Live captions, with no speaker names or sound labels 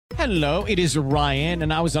Hello, it is Ryan,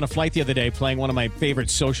 and I was on a flight the other day playing one of my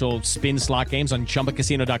favorite social spin slot games on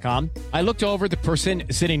ChumbaCasino.com. I looked over at the person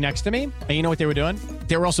sitting next to me, and you know what they were doing?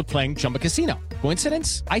 They were also playing Chumba Casino.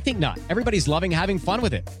 Coincidence? I think not. Everybody's loving having fun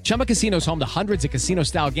with it. Chumba Casino is home to hundreds of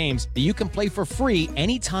casino-style games that you can play for free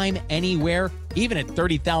anytime, anywhere, even at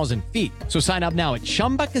 30,000 feet. So sign up now at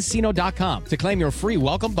ChumbaCasino.com to claim your free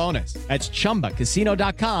welcome bonus. That's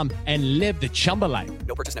ChumbaCasino.com and live the Chumba life.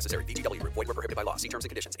 No purchase necessary. VGW. Void where prohibited by law. See terms and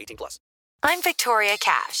conditions. 18+. I'm Victoria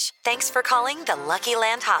Cash. Thanks for calling the Lucky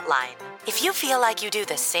Land Hotline. If you feel like you do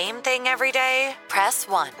the same thing every day, press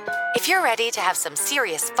 1. If you're ready to have some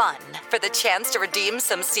serious fun for the chance to redeem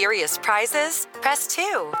some serious prizes, press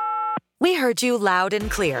 2. We heard you loud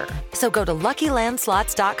and clear. So go to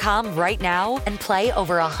LuckyLandSlots.com right now and play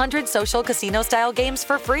over 100 social casino-style games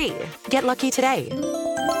for free. Get lucky today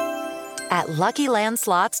at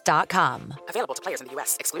LuckyLandSlots.com. Available to players in the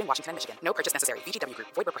U.S., excluding Washington and Michigan. No purchase necessary. VGW Group.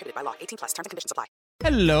 Void where prohibited by law. 18+. Terms and conditions apply.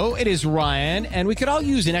 Hello, it is Ryan, and we could all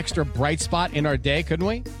use an extra bright spot in our day, couldn't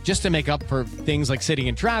we? Just to make up for things like sitting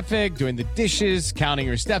in traffic, doing the dishes, counting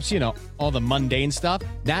your steps, you know, all the mundane stuff.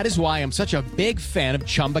 That is why I'm such a big fan of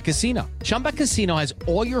Chumba Casino. Chumba Casino has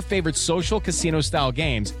all your favorite social casino-style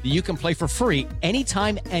games that you can play for free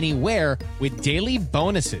anytime, anywhere with daily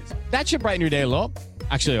bonuses. That should brighten your day a little.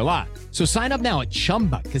 Actually, a lot. So sign up now at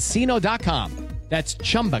ChumbaCasino.com. That's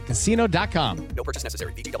ChumbaCasino.com. No purchase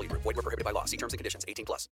necessary. VGW Group. Void where prohibited by law. See terms and conditions.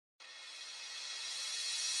 18+.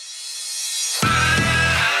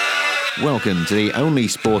 Welcome to the only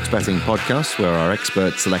sports betting podcast where our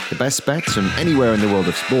experts select the best bets from anywhere in the world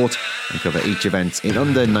of sport and cover each event in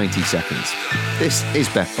under 90 seconds. This is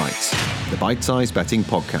Bet Bites, the bite-sized betting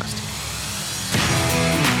podcast.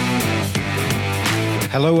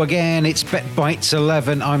 Hello again, it's Bet Bites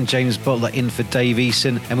 11. I'm James Butler in for Dave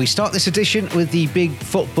Eason, and we start this edition with the big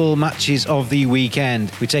football matches of the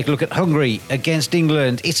weekend. We take a look at Hungary against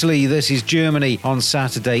England, Italy versus Germany on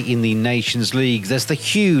Saturday in the Nations League. There's the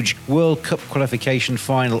huge World Cup qualification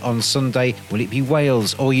final on Sunday. Will it be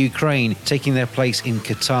Wales or Ukraine taking their place in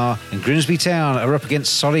Qatar? And Grimsby Town are up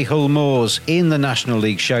against Solihull Moors in the National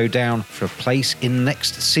League showdown for a place in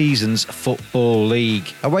next season's Football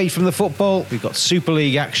League. Away from the football, we've got Super League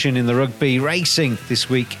action in the rugby. Racing this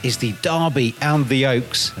week is the Derby and the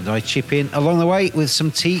Oaks, and I chip in along the way with some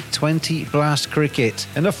T20 blast cricket.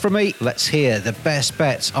 Enough from me, let's hear the best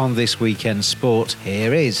bets on this weekend's sport.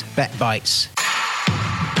 Here is Bet Bites.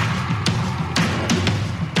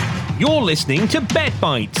 You're listening to Bet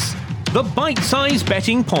Bites, the bite-sized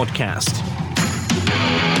betting podcast.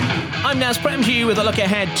 I'm Naz Premji with a look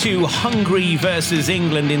ahead to Hungary versus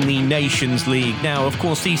England in the Nations League. Now, of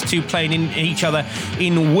course, these two playing in each other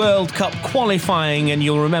in World Cup qualifying, and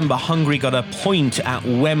you'll remember Hungary got a point at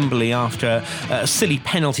Wembley after a silly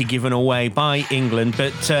penalty given away by England.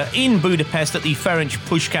 But in Budapest at the Ferenc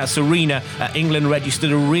Puskás Arena, England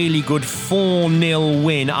registered a really good 4-0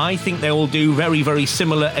 win. I think they will do very, very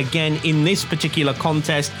similar again in this particular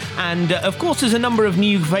contest. And, of course, there's a number of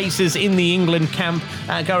new faces in the England camp.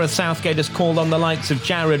 Gareth Southgate has called on the likes of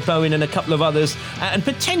Jared Bowen and a couple of others, and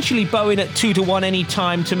potentially Bowen at 2-1 any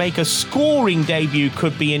time to make a scoring debut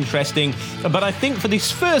could be interesting. But I think for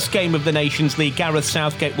this first game of the Nations League, Gareth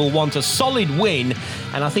Southgate will want a solid win,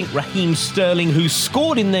 and I think Raheem Sterling, who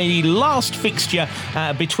scored in the last fixture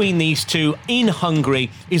between these two in Hungary,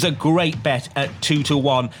 is a great bet at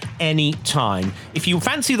 2-1 any time. If you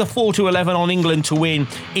fancy the 4-11 on England to win,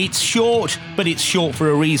 it's short, but it's short for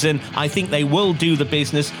a reason. I think they will do the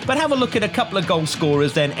business, but have a look at a couple of goal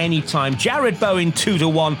scorers then anytime. Jared Bowen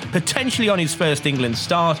 2-1, potentially on his first England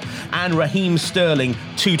start, and Raheem Sterling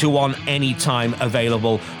 2-1 anytime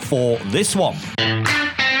available for this one.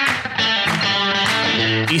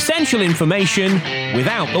 Essential information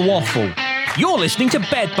without the waffle. You're listening to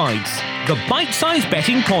Bet Bites, the bite-sized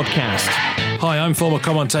betting podcast. Hi, I'm former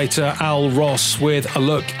commentator Al Ross with a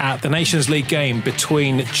look at the Nations League game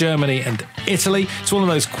between Germany and Italy. It's one of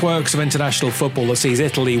those quirks of international football that sees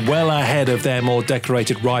Italy well ahead of their more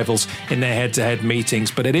decorated rivals in their head-to-head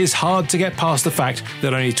meetings. But it is hard to get past the fact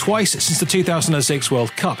that only twice since the 2006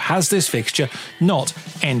 World Cup has this fixture not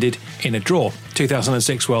ended in a draw.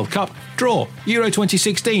 2006 World Cup, draw. Euro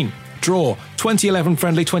 2016, draw. 2011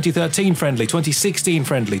 friendly, 2013 friendly, 2016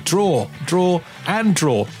 friendly, draw, and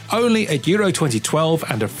draw. Only at Euro 2012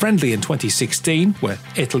 and a friendly in 2016, where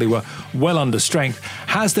Italy were well under strength,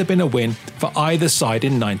 has there been a win for either side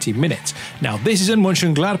in 90 minutes. Now, this is in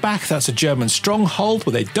Mönchengladbach. That's a German stronghold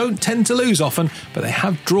where they don't tend to lose often, but they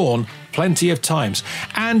have drawn plenty of times.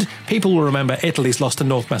 And people will remember Italy's loss to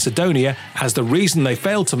North Macedonia as the reason they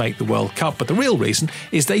failed to make the World Cup, but the real reason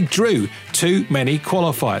is they drew too many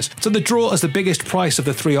qualifiers. So the draw as the biggest price of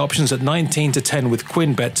the three options at 19-10 with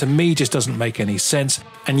QuinnBet to me just doesn't make any sense.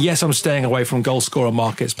 And yes, I'm staying away from goal scorer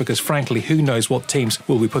markets because frankly, who knows what teams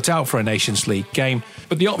will be put out for a Nations League game.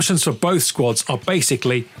 But the options for both squads are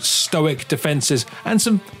basically stoic defences and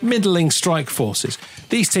some middling strike forces.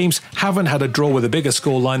 These teams haven't had a draw with a bigger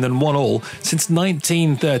scoreline than 1-1 since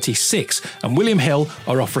 1936, and William Hill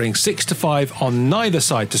are offering 6-5 on neither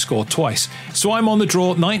side to score twice. So I'm on the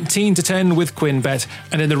draw 19-10 with QuinnBet,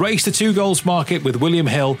 and in the race to 2 goals market with William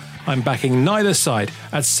Hill, I'm backing neither side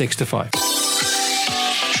at 6-5.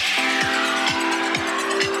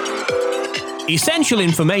 Essential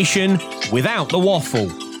information without the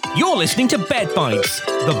waffle. You're listening to Bet Bites,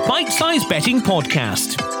 the bite-sized betting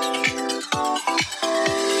podcast.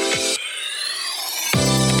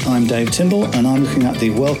 I'm Dave Timble and I'm looking at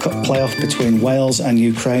the World Cup playoff between Wales and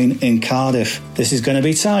Ukraine in Cardiff. This is going to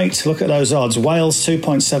be tight. Look at those odds. Wales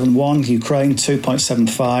 2.71, Ukraine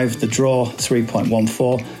 2.75, the draw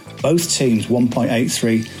 3.14. Both teams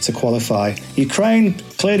 1.83 to qualify. Ukraine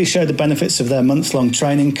clearly showed the benefits of their month-long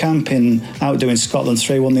training camp in outdoing Scotland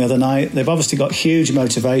 3-1 the other night. They've obviously got huge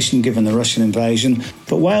motivation given the Russian invasion.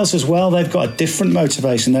 But Wales as well, they've got a different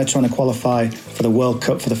motivation. They're trying to qualify for the World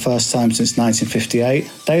Cup for the first time since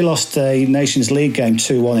 1958. They lost a Nations League game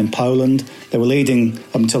 2-1 in Poland. They were leading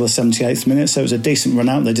up until the 78th minute, so it was a decent run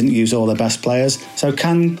out. They didn't use all their best players. So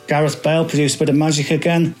can Gareth Bale produce a bit of magic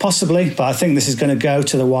again? Possibly, but I think this is going to go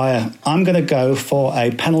to the wire. I'm going to go for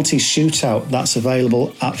a penalty shootout that's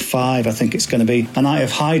available at 5. I think it's going to be a night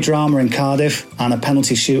of high drama in Cardiff, and a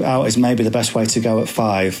penalty shootout is maybe the best way to go at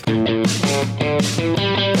 5.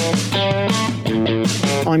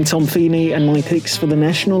 I'm Tom Feeney, and my picks for the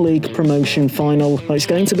National League promotion final. It's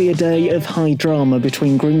going to be a day of high drama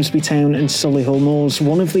between Grimsby Town and Solihull Moors.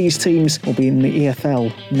 One of these teams will be in the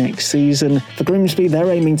EFL next season. For Grimsby, they're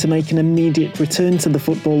aiming to make an immediate return to the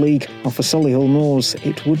Football League, while for Solihull Moors,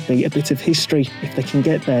 it would be a bit of history if they can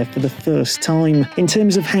get there for the first time. In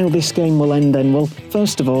terms of how this game will end then, well,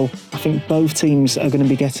 first of all, I think both teams are going to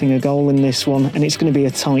be getting a goal in this one, and it's going to be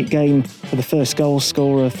a tight game. For the first goal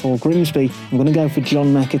scorer for Grimsby, I'm going to go for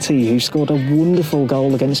John McAtee, who scored a wonderful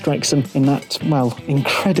goal against Wrexham in that,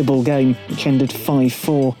 incredible game, which ended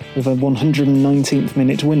 5-4 with a 119th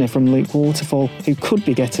minute winner from Luke Waterfall, who could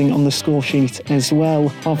be getting on the score sheet as well.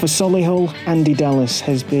 While for Solihull, Andy Dallas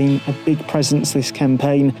has been a big presence this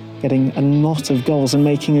campaign, getting a lot of goals and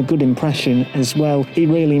making a good impression as well. He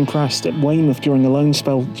really impressed at Weymouth during a loan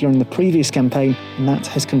spell during the previous campaign, and that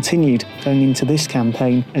has continued going into this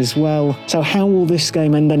campaign as well. So how will this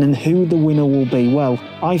game end then, and who the winner will be? Well,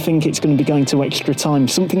 I think it's going to be going to extra time,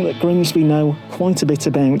 something that Grimsby know quite a bit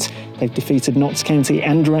about. They've defeated Notts County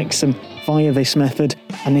and Wrexham via this method,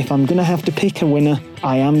 and if I'm going to have to pick a winner,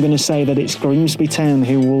 I am going to say that it's Grimsby Town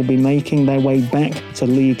who will be making their way back to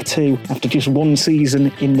League 2 after just one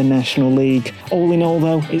season in the National League. All in all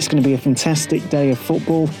though, it's going to be a fantastic day of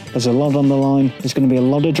football. There's a lot on the line, there's going to be a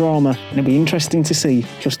lot of drama, and it'll be interesting to see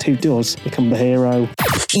just who does become the hero.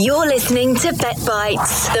 You're listening to Bet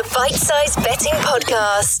Bites, the bite-sized betting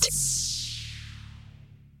podcast.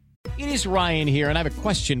 It is Ryan here, and I have a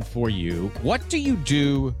question for you. What do you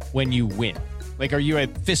do when you win? Like, are you a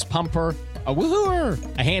fist pumper, a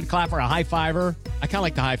woohooer, a hand clapper, a high fiver? I kind of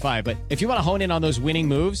like the high five, but if you want to hone in on those winning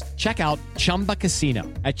moves, check out Chumba Casino.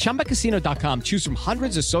 At ChumbaCasino.com, choose from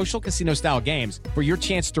hundreds of social casino-style games for your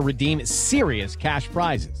chance to redeem serious cash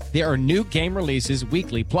prizes. There are new game releases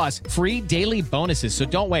weekly, plus free daily bonuses, so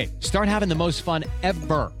don't wait. Start having the most fun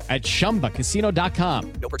ever at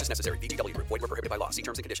ChumbaCasino.com. No purchase necessary. VGW Group. Void where prohibited by law. See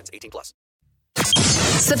terms and conditions. 18+.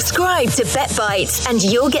 Subscribe to Bet Bites and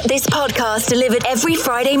you'll get this podcast delivered every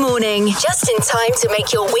Friday morning, just in time to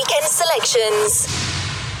make your weekend selections.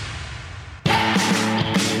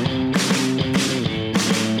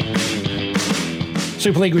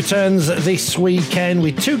 Super League returns this weekend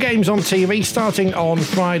with 2 games on TV, starting on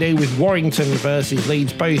Friday with Warrington versus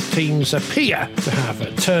Leeds. Both teams appear to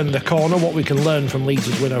have turned the corner. What we can learn from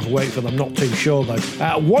Leeds' win over Wakefield, I'm not too sure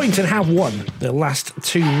though. Warrington have won their last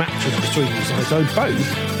 2 matches between the sides, though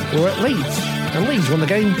both were at Leeds. And Leeds won the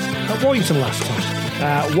game at Warrington last time.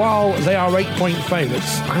 While they are 8-point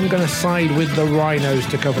favourites, I'm going to side with the Rhinos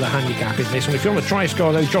to cover the handicap in this one. If you want to try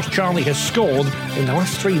score, though, Josh Charnley has scored in the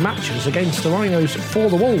last 3 matches against the Rhinos for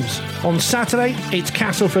the Wolves. On Saturday, it's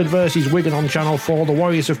Castleford versus Wigan on Channel 4. The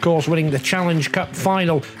Warriors, of course, winning the Challenge Cup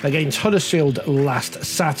final against Huddersfield last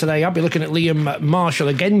Saturday. I'll be looking at Liam Marshall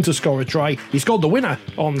again to score a try. He scored the winner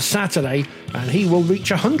on Saturday, and he will reach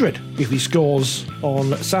 100 if he scores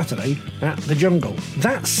on Saturday at the Jungle.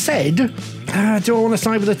 That said, do I want to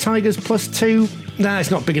side with the Tigers +2? Nah,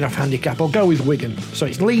 it's not big enough handicap. I'll go with Wigan. So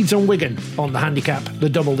it's Leeds and Wigan on the handicap, the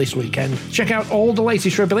double this weekend. Check out all the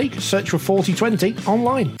latest Rugby League. Search for 4020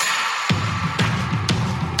 online.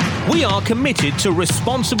 We are committed to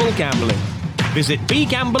responsible gambling. Visit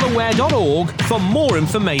begambleaware.org for more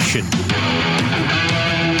information.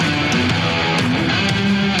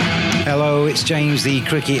 Hello, it's James, the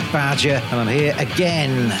Cricket Badger, and I'm here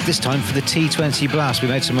again, this time for the T20 Blast. We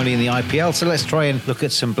made some money in the IPL, so let's try and look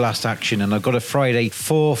at some Blast action. And I've got a Friday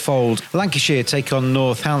 4-fold. Lancashire take on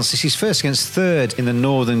Northants. This is first against third in the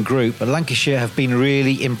Northern Group, but Lancashire have been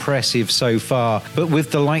really impressive so far. But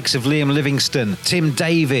with the likes of Liam Livingstone, Tim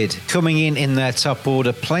David coming in their top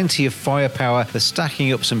order, plenty of firepower, they're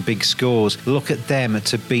stacking up some big scores. Look at them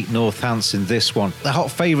to beat Northants in this one. The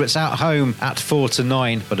hot favourites at home at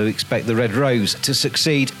 4-9, but I expect the Red Rose to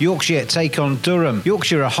succeed. Yorkshire take on Durham.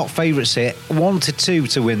 Yorkshire are hot favourites here,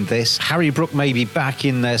 1-2 to win this. Harry Brook may be back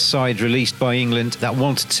in their side, released by England. That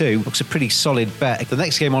 1-2 looks a pretty solid bet. The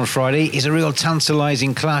next game on Friday is a real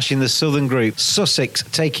tantalising clash in the Southern Group. Sussex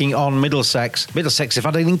taking on Middlesex. Middlesex have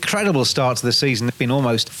had an incredible start to the season. They've been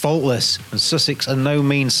almost faultless, and Sussex are no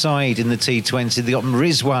mean side in the T20. They got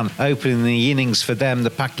Rizwan opening the innings for them, the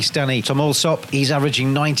Pakistani. Tom Alsop, he's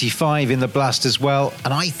averaging 95 in the Blast as well,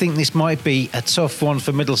 and I think this might be a tough one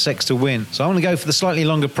for Middlesex to win. So I'm going to go for the slightly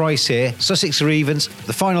longer price here. Sussex are evens.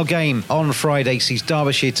 The final game on Friday sees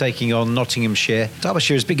Derbyshire taking on Nottinghamshire.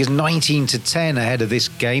 Derbyshire as big as 19-10 ahead of this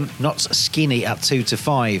game. Notts skinny at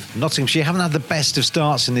 2-5. Nottinghamshire haven't had the best of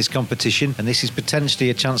starts in this competition, and this is potentially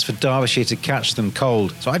a chance for Derbyshire to catch them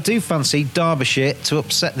cold. So I do fancy Derbyshire to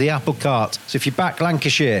upset the apple cart. So if you back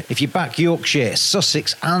Lancashire, if you back Yorkshire,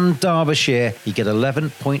 Sussex and Derbyshire, you get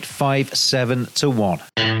 11.57 to 1.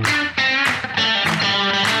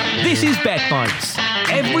 This is Bet Bites.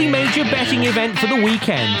 Every major betting event for the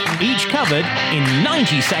weekend, each covered in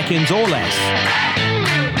 90 seconds or less.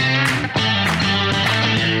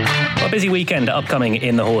 A busy weekend upcoming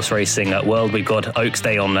in the horse racing world. We've got Oaks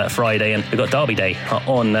Day on Friday and we've got Derby Day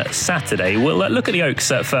on Saturday. We'll look at the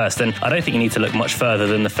Oaks first, and I don't think you need to look much further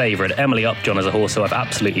than the favourite. Emily Upjohn is a horse who I've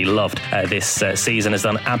absolutely loved this season, has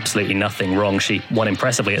done absolutely nothing wrong. She won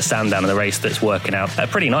impressively at Sandown in the race that's working out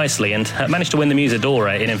pretty nicely, and managed to win the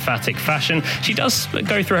Musadora in emphatic fashion. She does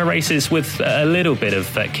go through her races with a little bit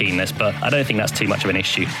of keenness, but I don't think that's too much of an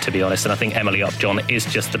issue, to be honest, and I think Emily Upjohn is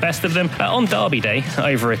just the best of them. On Derby Day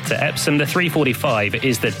over at Epsom, the 3:45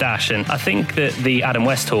 is the dash, and I think that the Adam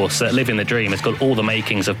West horse, Living the Dream, has got all the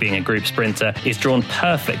makings of being a group sprinter. Is drawn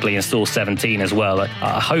perfectly in stall 17 as well.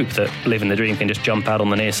 I hope that Living the Dream can just jump out on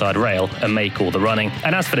the near side rail and make all the running.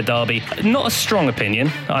 And as for the Derby, not a strong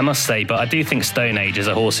opinion, I must say, but I do think Stone Age is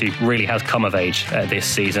a horse who really has come of age this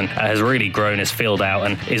season, has really grown, has filled out,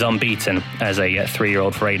 and is unbeaten as a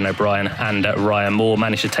 3-year-old for Aidan O'Brien and Ryan Moore.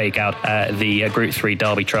 Managed to take out the Group 3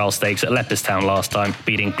 Derby Trial Stakes at Leopardstown last time,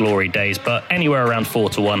 beating Glory Days, but anywhere around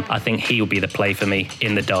 4-1, I think he will be the play for me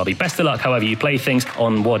in the Derby. Best of luck, however you play things,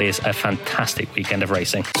 on what is a fantastic weekend of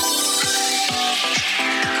racing.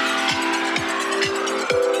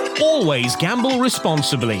 Always gamble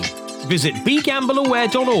responsibly. Visit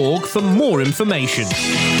begambleaware.org for more information.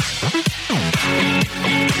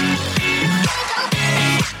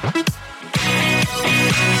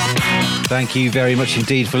 Thank you very much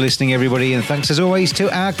indeed for listening, everybody, and thanks as always to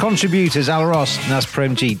our contributors, Al Ross, Naz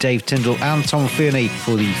Premji, Dave Tyndall and Tom Fierney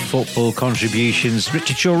for the football contributions,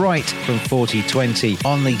 Richard Shaw-Wright from 4020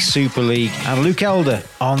 on the Super League, and Luke Elder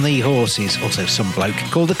on the horses, also some bloke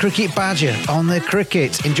called the Cricket Badger on the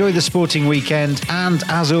cricket. Enjoy the sporting weekend, and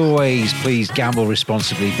as always, please gamble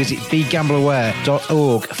responsibly. Visit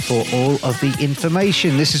begambleaware.org for all of the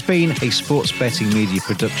information. This has been a sports betting media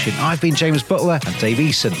production. I've been James Butler, and Dave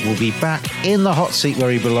Eason will be back in the hot seat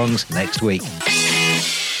where he belongs next week.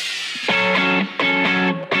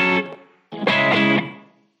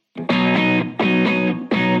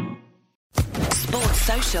 Sports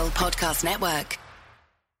Social Podcast Network.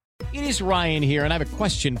 It is Ryan here, and I have a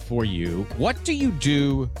question for you. What do you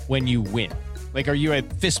do when you win? Like, are you a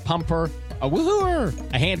fist pumper, a woohooer,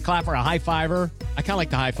 a hand clapper, a high fiver? I kind of like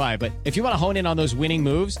the high five, but if you want to hone in on those winning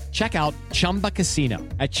moves, check out Chumba Casino.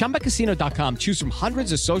 At ChumbaCasino.com, choose from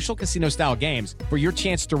hundreds of social casino style games for your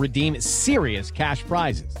chance to redeem serious cash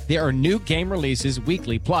prizes. There are new game releases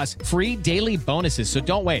weekly, plus free daily bonuses. So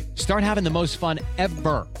don't wait. Start having the most fun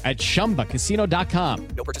ever at ChumbaCasino.com.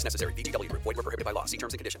 No purchase necessary. VGW Group. Void where prohibited by law. See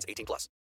terms and conditions. 18+.